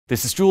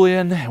This is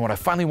Julian, and what I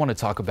finally want to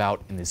talk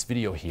about in this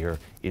video here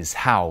is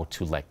how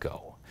to let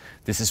go.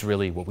 This is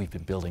really what we've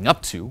been building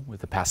up to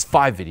with the past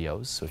 5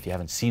 videos, so if you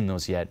haven't seen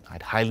those yet,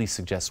 I'd highly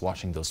suggest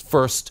watching those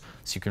first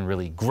so you can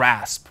really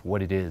grasp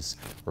what it is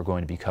we're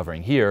going to be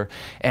covering here.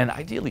 And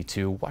ideally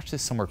too, watch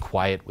this somewhere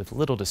quiet with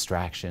little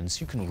distractions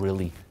so you can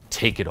really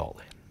take it all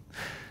in.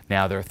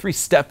 Now, there are 3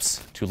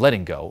 steps to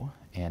letting go,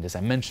 and as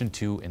I mentioned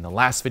too in the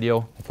last video,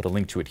 I'll put a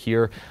link to it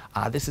here,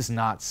 this is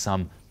not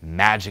some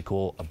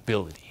magical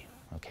ability.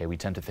 Okay, we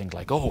tend to think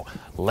like, oh,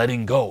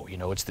 letting go,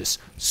 it's this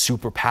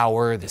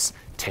superpower, this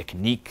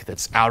technique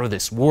that's out of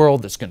this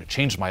world that's going to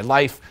change my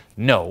life.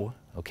 No,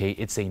 okay,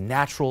 it's a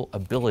natural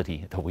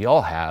ability that we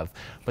all have,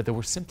 but that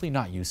we're simply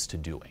not used to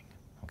doing.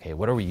 Okay,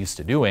 what are we used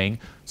to doing?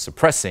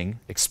 Suppressing,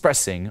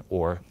 expressing,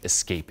 or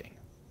escaping,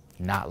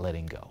 not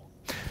letting go.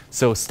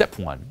 So step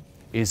 1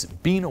 is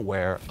being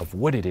aware of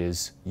what it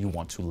is you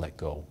want to let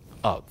go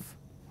of.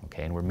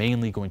 Okay, and we're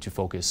mainly going to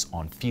focus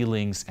on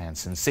feelings and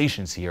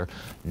sensations here,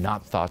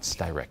 not thoughts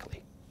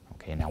directly.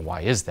 Okay, now why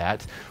is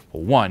that?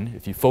 Well, 1,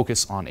 if you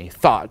focus on a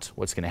thought,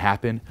 what's going to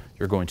happen?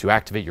 You're going to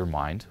activate your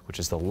mind, which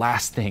is the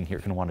last thing you're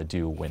going to want to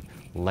do when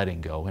letting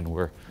go, and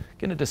we're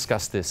going to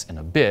discuss this in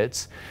a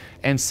bit.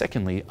 And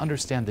secondly,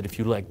 understand that if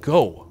you let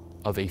go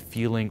of a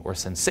feeling or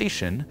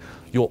sensation,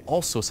 you'll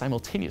also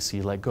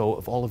simultaneously let go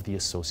of all of the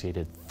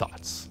associated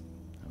thoughts.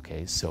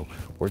 Okay, so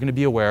we're going to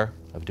be aware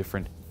of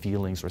different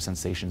feelings or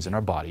sensations in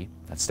our body.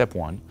 That's step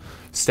 1.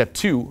 Step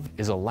 2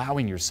 is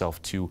allowing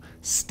yourself to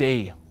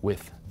stay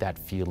with that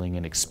feeling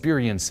and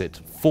experience it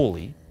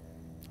fully.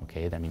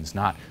 Okay, that means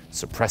not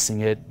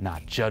suppressing it,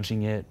 not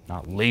judging it,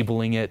 not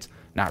labeling it,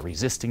 not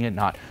resisting it,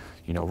 not,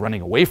 running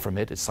away from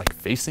it. It's like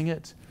facing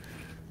it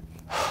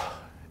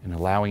and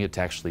allowing it to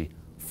actually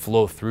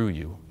flow through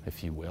you,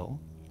 if you will.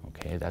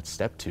 Okay, that's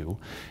step 2.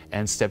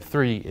 And step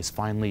 3 is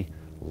finally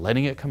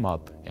letting it come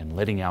up and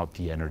letting out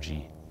the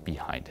energy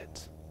behind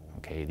it.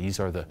 Okay, these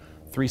are the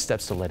 3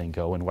 steps to letting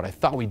go, and what I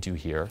thought we'd do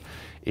here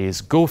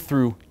is go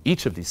through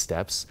each of these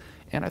steps,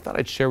 and I thought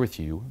I'd share with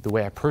you the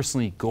way I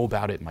personally go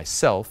about it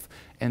myself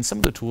and some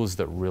of the tools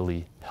that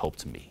really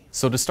helped me.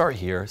 So to start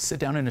here, sit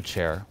down in a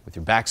chair with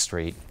your back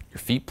straight, your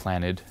feet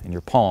planted, and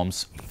your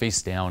palms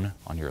face down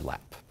on your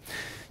lap.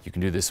 You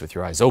can do this with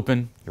your eyes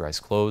open, your eyes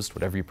closed,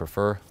 whatever you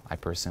prefer. I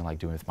personally like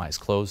doing it with my eyes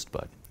closed,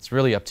 but it's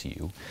really up to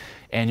you.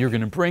 And you're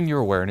going to bring your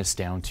awareness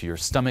down to your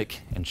stomach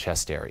and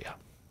chest area.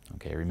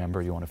 Okay,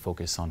 remember you want to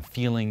focus on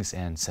feelings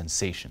and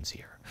sensations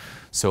here.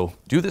 So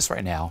do this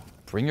right now,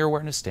 bring your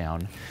awareness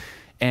down,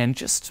 and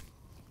just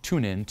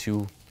tune in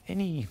to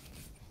anything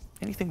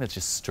that's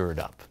just stirred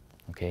up.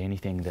 Okay,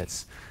 anything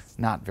that's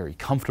not very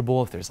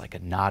comfortable, if there's like a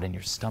knot in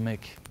your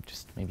stomach,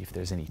 just maybe if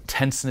there's any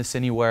tenseness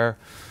anywhere,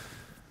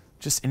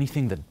 just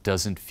anything that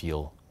doesn't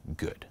feel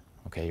good.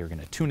 Okay, you're going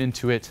to tune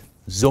into it,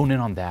 zone in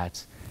on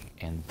that,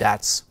 and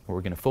that's what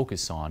we're going to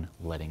focus on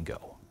letting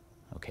go.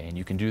 Okay, and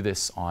you can do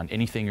this on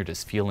anything you're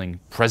just feeling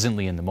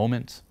presently in the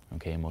moment.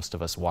 Okay, most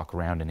of us walk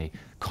around in a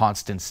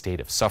constant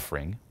state of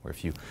suffering, where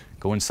if you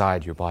go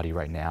inside your body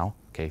right now,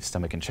 okay,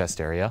 stomach and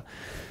chest area,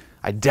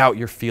 I doubt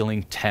you're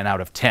feeling 10 out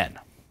of 10.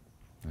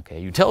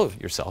 Okay, you tell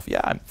yourself,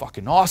 yeah, I'm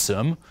fucking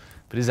awesome,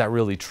 but is that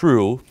really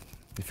true?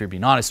 If you're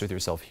being honest with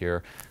yourself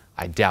here,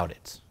 I doubt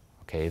it.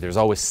 Okay, there's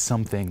always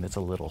something that's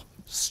a little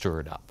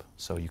stirred up.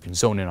 So you can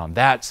zone in on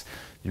that.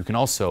 You can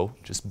also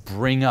just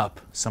bring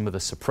up some of the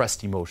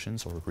suppressed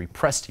emotions or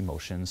repressed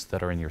emotions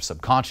that are in your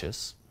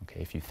subconscious.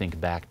 Okay, if you think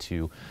back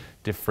to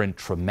different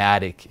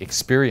traumatic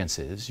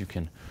experiences, you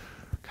can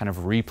kind of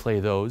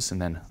replay those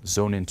and then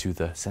zone into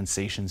the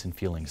sensations and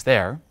feelings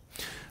there.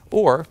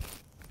 Or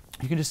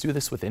you can just do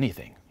this with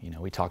anything.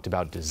 We talked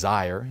about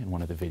desire in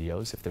one of the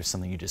videos. If there's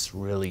something you just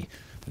really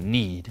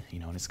need,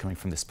 and it's coming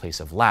from this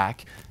place of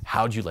lack,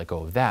 how do you let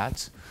go of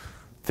that?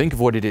 Think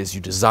of what it is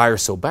you desire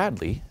so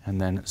badly and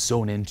then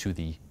zone into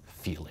the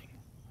feeling.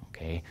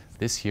 Okay,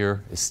 this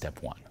here is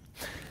step 1.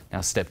 Now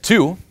step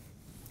 2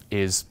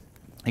 is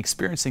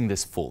experiencing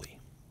this fully.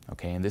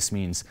 Okay, and this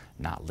means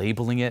not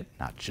labeling it,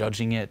 not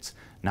judging it,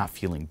 not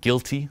feeling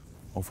guilty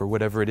over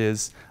whatever it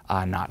is,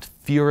 not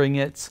fearing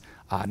it,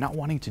 not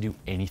wanting to do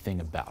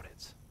anything about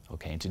it.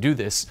 Okay, and to do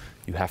this,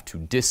 you have to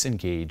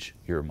disengage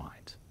your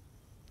mind.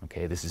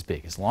 Okay, this is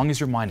big. As long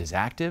as your mind is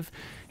active,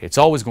 it's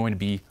always going to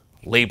be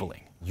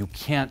labeling. You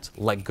can't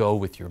let go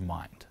with your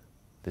mind.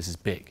 This is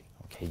big.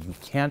 Okay, you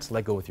can't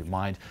let go with your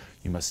mind.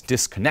 You must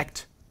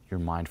disconnect your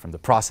mind from the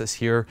process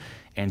here,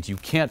 and you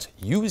can't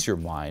use your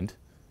mind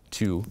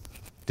to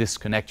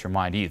disconnect your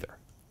mind either.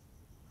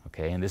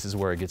 Okay, and this is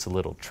where it gets a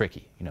little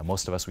tricky.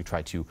 Most of us, we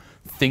try to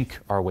think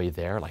our way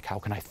there, like how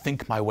can I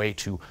think my way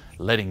to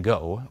letting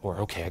go? Or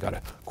okay, I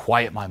gotta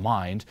quiet my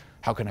mind.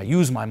 How can I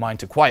use my mind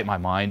to quiet my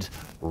mind?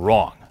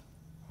 Wrong.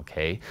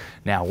 Okay,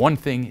 now one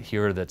thing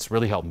here that's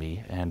really helped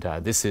me, and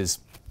this is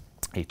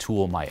a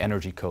tool my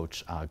energy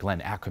coach,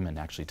 Glenn Ackerman,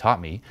 actually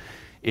taught me,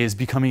 is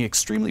becoming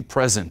extremely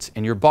present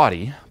in your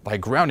body by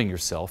grounding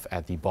yourself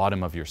at the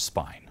bottom of your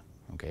spine.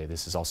 Okay,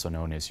 this is also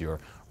known as your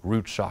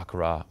root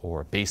chakra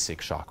or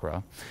basic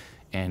chakra.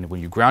 And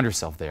when you ground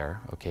yourself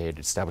there, okay, it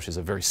establishes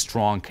a very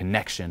strong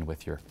connection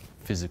with your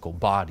physical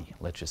body,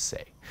 let's just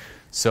say.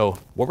 So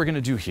what we're going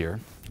to do here,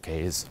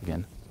 okay, is,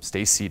 again,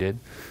 stay seated,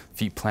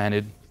 feet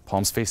planted,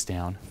 palms face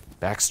down,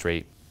 back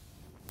straight.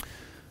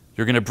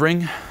 You're going to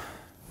bring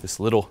this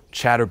little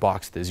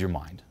chatterbox that is your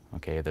mind,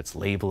 okay, that's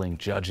labeling,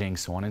 judging,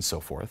 so on and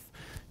so forth.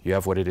 You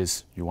have what it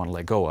is you want to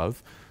let go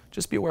of.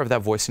 Just be aware of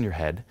that voice in your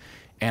head.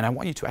 And I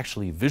want you to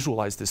actually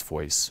visualize this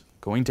voice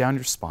going down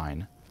your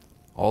spine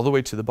all the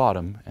way to the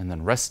bottom and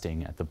then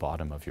resting at the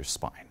bottom of your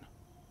spine,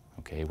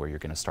 okay, where you're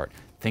going to start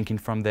thinking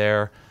from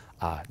there,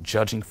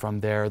 judging from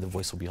there. The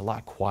voice will be a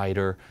lot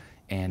quieter,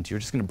 and you're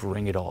just going to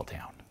bring it all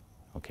down,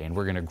 okay, and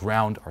we're going to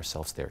ground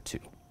ourselves there too.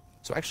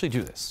 So actually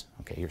do this,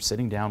 okay, you're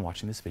sitting down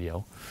watching this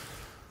video.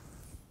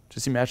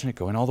 Just imagine it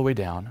going all the way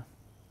down,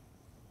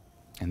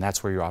 and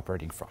that's where you're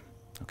operating from,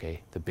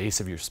 okay, the base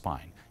of your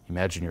spine.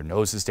 Imagine your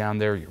nose is down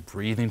there, you're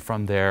breathing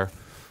from there,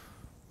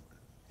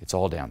 it's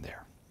all down there.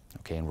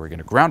 Okay, and we're going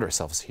to ground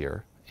ourselves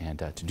here, and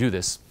to do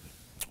this,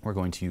 we're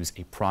going to use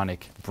a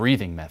pranic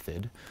breathing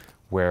method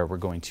where we're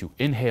going to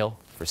inhale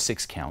for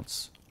 6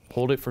 counts,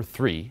 hold it for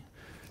 3,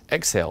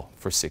 exhale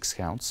for 6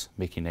 counts,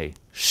 making a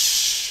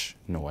shh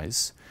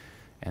noise,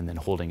 and then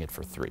holding it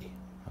for 3.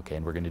 Okay,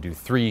 and we're going to do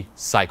 3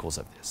 cycles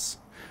of this.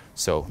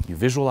 So you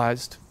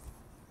visualized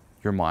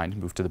your mind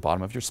move to the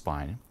bottom of your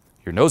spine,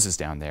 your nose is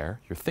down there,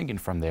 you're thinking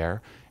from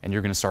there, and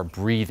you're going to start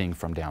breathing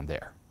from down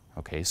there.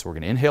 Okay, so we're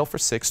going to inhale for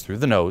 6 through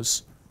the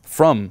nose,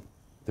 from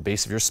the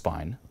base of your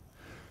spine.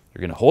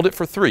 You're going to hold it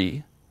for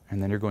 3,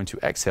 and then you're going to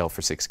exhale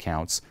for 6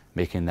 counts,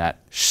 making that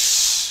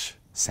shh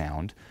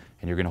sound,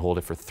 and you're going to hold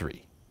it for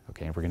 3.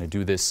 Okay, and we're going to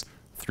do this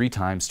 3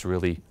 times to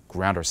really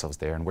ground ourselves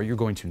there. And what you're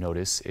going to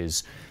notice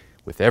is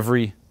with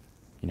every,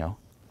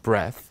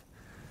 breath,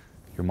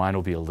 your mind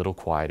will be a little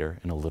quieter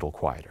and a little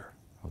quieter.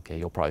 Okay,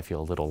 you'll probably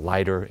feel a little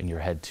lighter in your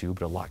head too,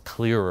 but a lot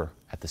clearer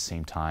at the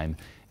same time.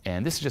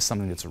 And this is just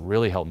something that's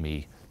really helped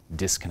me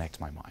disconnect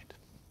my mind.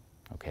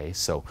 Okay,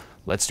 so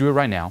let's do it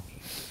right now.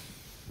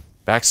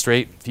 Back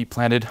straight, feet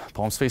planted,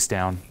 palms face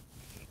down.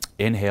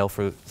 Inhale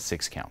for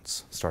 6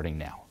 counts, starting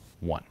now.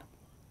 1,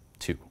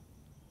 2,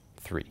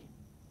 3,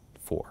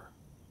 4,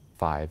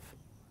 5,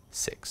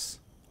 6.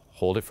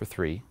 Hold it for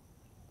 3,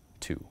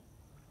 2,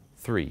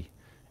 3.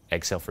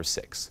 Exhale for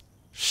 6.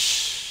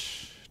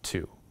 Shh.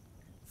 2,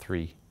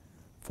 3,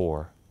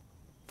 4,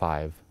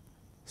 5,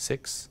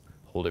 6.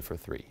 Hold it for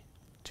 3,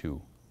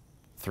 2,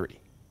 3.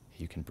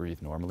 You can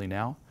breathe normally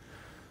now.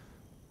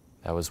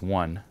 That was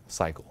 1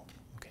 cycle.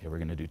 Okay, we're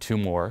going to do 2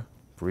 more,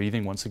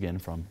 breathing once again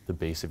from the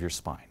base of your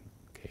spine.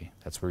 Okay,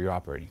 that's where you're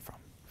operating from.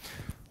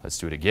 Let's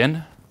do it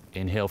again.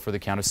 Inhale for the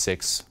count of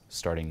 6,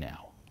 starting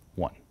now.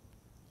 1,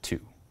 2,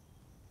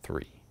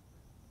 3,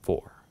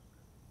 4,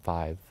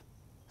 5,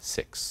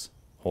 6.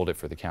 Hold it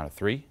for the count of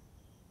 3,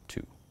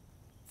 2,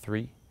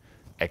 3.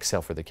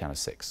 Exhale for the count of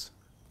 6.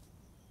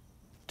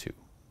 2,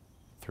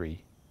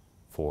 3,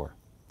 4,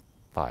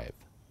 5,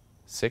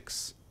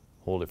 6.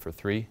 Hold it for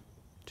 3,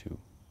 2,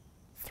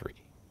 3.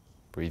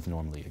 Breathe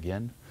normally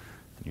again,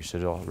 and you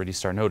should already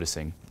start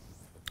noticing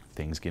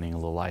things getting a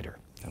little lighter,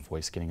 the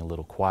voice getting a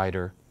little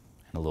quieter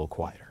and a little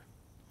quieter.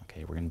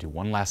 Okay, we're going to do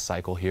 1 last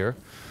cycle here.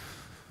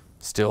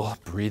 Still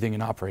breathing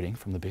and operating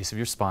from the base of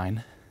your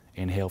spine.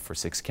 Inhale for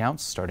 6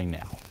 counts, starting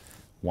now.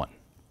 1,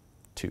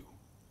 2,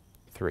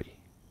 3,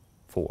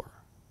 4,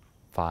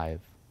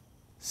 5,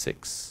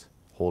 6.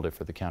 Hold it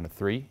for the count of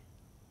 3,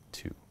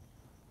 2,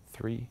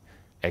 3.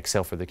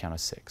 Exhale for the count of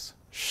 6.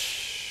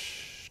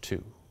 Shh.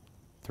 2,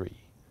 3,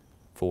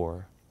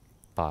 4,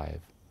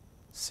 5,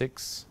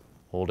 6.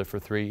 Hold it for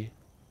 3,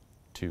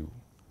 2,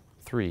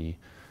 3,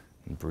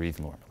 and breathe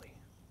normally.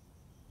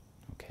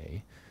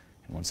 Okay,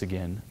 and once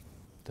again,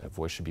 that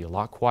voice should be a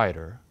lot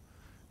quieter,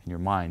 and your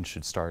mind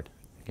should start,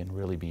 again,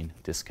 really being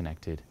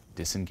disconnected,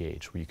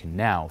 disengaged, where you can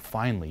now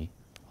finally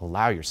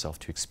allow yourself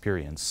to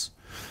experience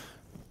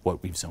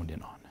what we've zoned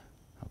in on.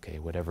 Okay,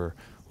 whatever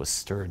was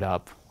stirred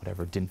up,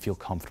 whatever didn't feel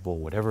comfortable,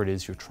 whatever it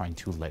is you're trying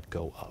to let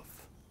go of.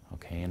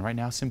 Okay, and right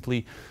now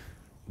simply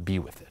be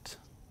with it.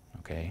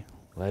 Okay,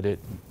 let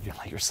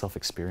yourself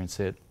experience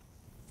it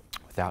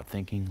without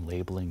thinking,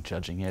 labeling,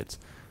 judging it.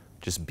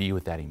 Just be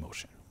with that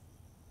emotion.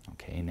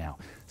 Okay, now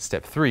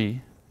step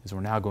 3 is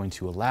we're now going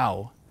to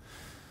allow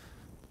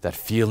that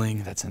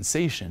feeling, that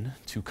sensation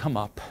to come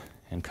up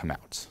and come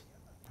out.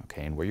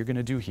 Okay, and what you're going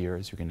to do here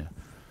is you're going to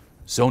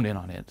zone in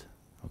on it.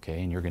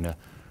 Okay, and you're going to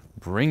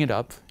bring it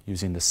up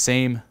using the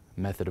same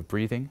method of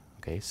breathing.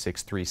 Okay,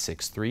 6-3,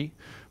 6-3.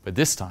 But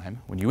this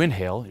time, when you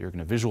inhale, you're going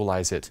to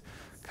visualize it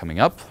coming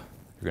up.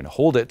 You're going to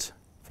hold it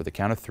for the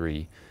count of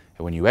 3.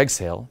 And when you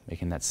exhale,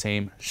 making that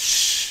same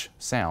shh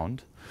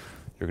sound,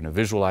 you're going to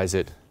visualize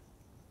it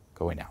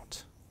going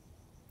out.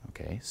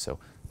 Okay, so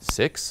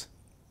 6,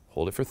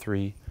 hold it for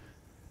 3,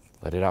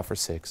 let it out for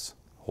 6,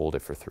 hold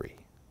it for 3.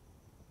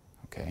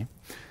 Okay,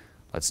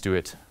 let's do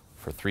it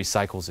for 3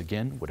 cycles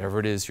again, whatever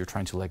it is you're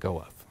trying to let go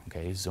of.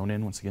 Okay, zone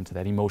in once again to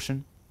that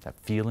emotion, that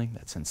feeling,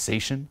 that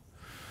sensation.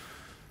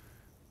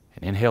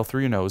 And inhale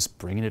through your nose,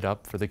 bringing it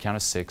up for the count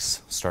of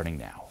 6, starting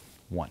now.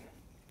 1,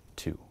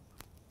 2,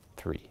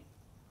 3,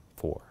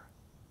 4,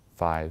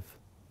 5,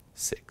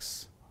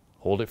 6.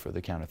 Hold it for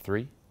the count of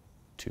 3,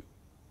 2,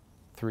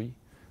 3.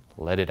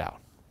 Let it out.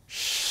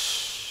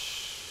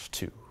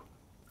 2,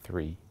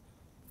 3,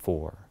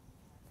 4,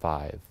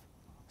 5,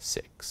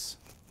 6.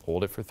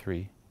 Hold it for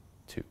 3,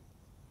 2,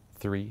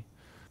 3.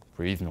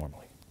 Breathe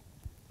normally.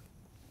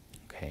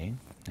 Okay,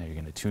 now you're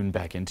going to tune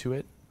back into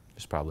it.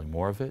 There's probably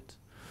more of it.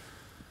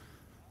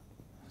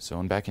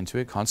 Zone back into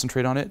it,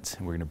 concentrate on it,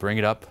 and we're going to bring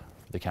it up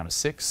for the count of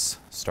 6,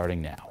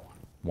 starting now.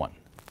 1,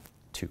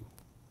 2,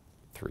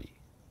 3,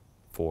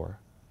 4,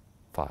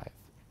 5,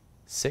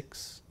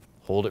 6.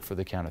 Hold it for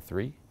the count of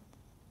 3,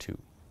 2,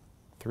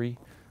 3.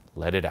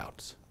 Let it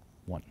out.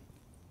 1,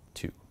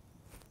 2,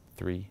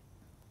 3,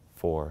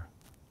 4,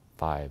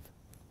 5,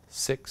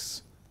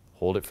 6.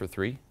 Hold it for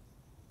 3,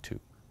 2,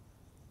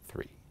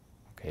 3.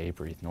 Okay,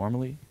 breathe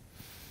normally.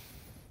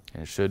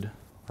 And it should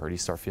already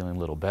start feeling a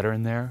little better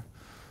in there.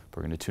 But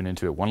we're going to tune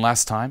into it one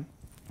last time.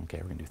 Okay,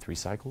 we're going to do 3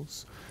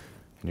 cycles.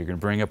 And you're going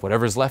to bring up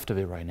whatever's left of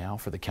it right now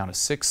for the count of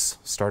 6,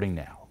 starting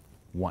now.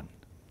 1,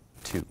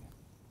 2,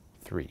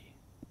 3,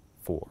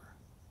 4,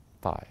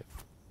 5,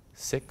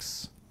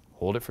 6.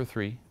 Hold it for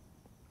 3,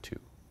 2,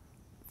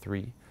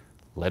 3.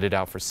 Let it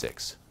out for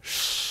 6.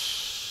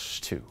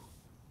 2,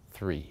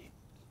 3,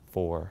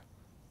 4,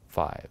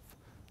 5,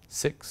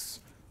 6.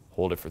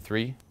 Hold it for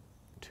 3,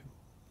 2,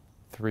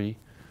 3.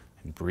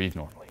 And breathe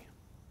normally.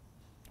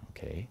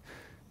 Okay,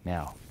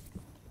 now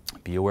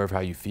be aware of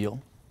how you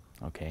feel.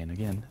 Okay, and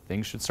again,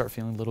 things should start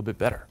feeling a little bit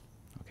better.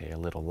 Okay, a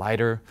little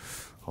lighter,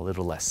 a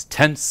little less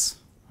tense.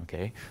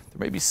 Okay, there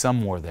may be some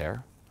more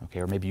there.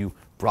 Okay, or maybe you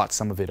brought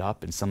some of it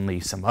up and suddenly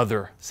some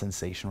other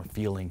sensation or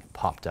feeling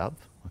popped up.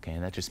 Okay,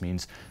 and that just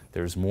means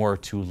there's more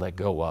to let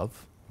go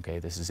of. Okay,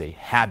 this is a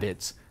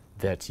habit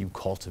that you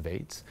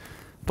cultivate,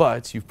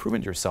 but you've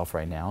proven to yourself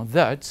right now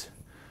that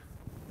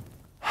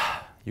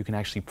you can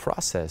actually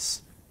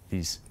process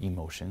these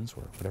emotions,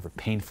 or whatever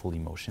painful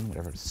emotion,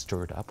 whatever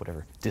stirred up,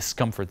 whatever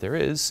discomfort there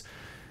is,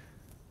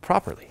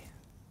 properly.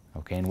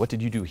 Okay, and what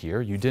did you do here?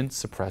 You didn't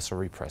suppress or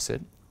repress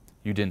it.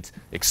 You didn't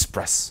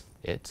express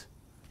it.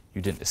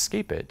 You didn't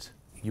escape it.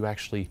 You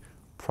actually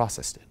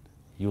processed it.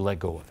 You let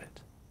go of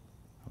it.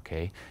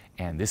 Okay,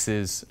 and this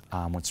is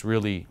what's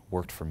really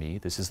worked for me.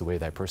 This is the way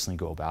that I personally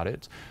go about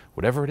it.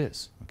 Whatever it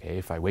is. Okay,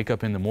 if I wake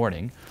up in the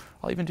morning,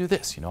 I'll even do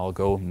this. You know, I'll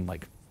go and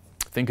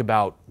think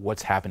about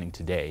what's happening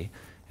today,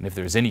 and if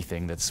there's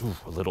anything that's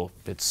a little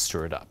bit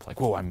stirred up,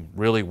 like, oh, I'm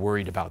really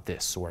worried about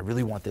this, or I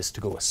really want this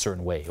to go a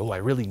certain way, oh, I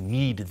really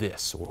need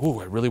this, or oh,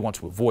 I really want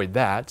to avoid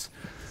that,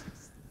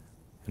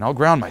 and I'll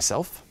ground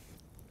myself,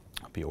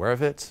 I'll be aware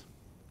of it,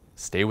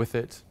 stay with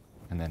it,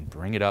 and then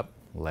bring it up,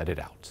 let it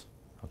out.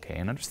 Okay,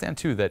 and understand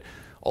too that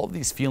all of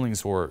these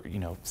feelings or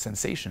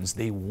sensations,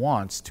 they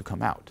want to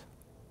come out.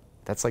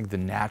 That's like the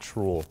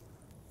natural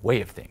way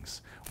of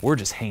things. We're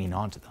just hanging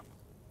on to them.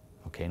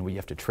 Okay, and what you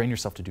have to train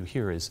yourself to do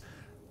here is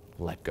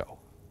let go.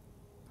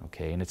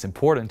 Okay, and it's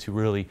important to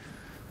really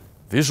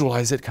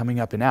visualize it coming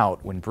up and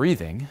out when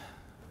breathing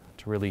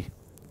to really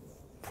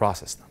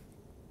process them.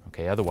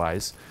 Okay,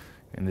 otherwise,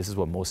 and this is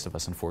what most of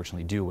us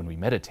unfortunately do when we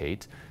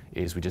meditate,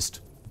 is we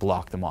just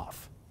block them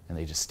off and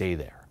they just stay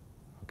there.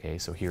 Okay,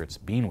 so here it's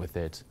being with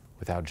it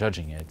without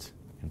judging it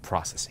and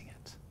processing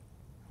it.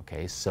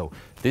 Okay, so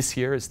this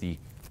here is the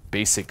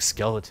basic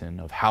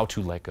skeleton of how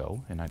to let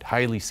go, and I'd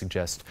highly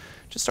suggest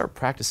just start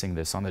practicing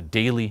this on a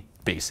daily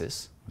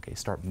basis. Okay,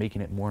 start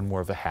making it more and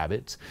more of a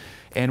habit,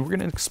 and we're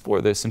going to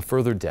explore this in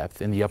further depth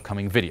in the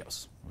upcoming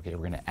videos. Okay,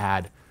 we're going to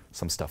add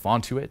some stuff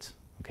onto it.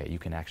 Okay, you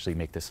can actually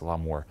make this a lot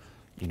more,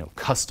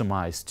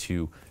 customized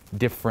to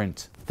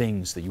different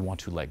things that you want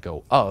to let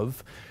go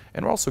of,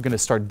 and we're also going to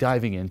start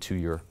diving into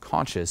your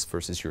conscious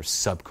versus your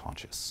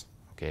subconscious.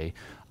 Okay,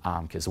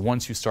 because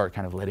once you start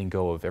kind of letting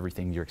go of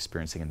everything you're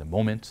experiencing in the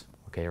moment,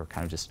 okay, or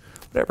kind of just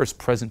whatever's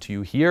present to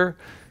you here,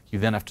 you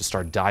then have to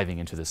start diving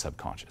into the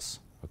subconscious.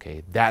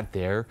 Okay, that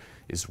there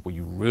is what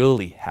you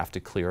really have to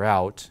clear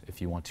out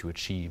if you want to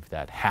achieve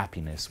that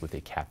happiness with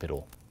a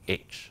capital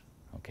H.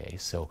 Okay,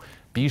 so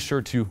be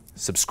sure to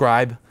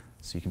subscribe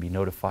so you can be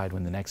notified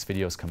when the next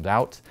videos come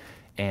out.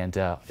 And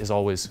as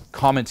always,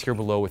 comment here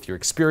below with your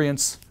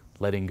experience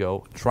letting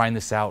go, trying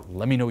this out.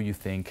 Let me know what you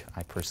think.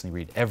 I personally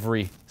read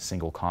every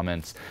single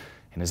comment.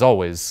 And as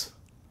always,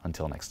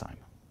 until next time.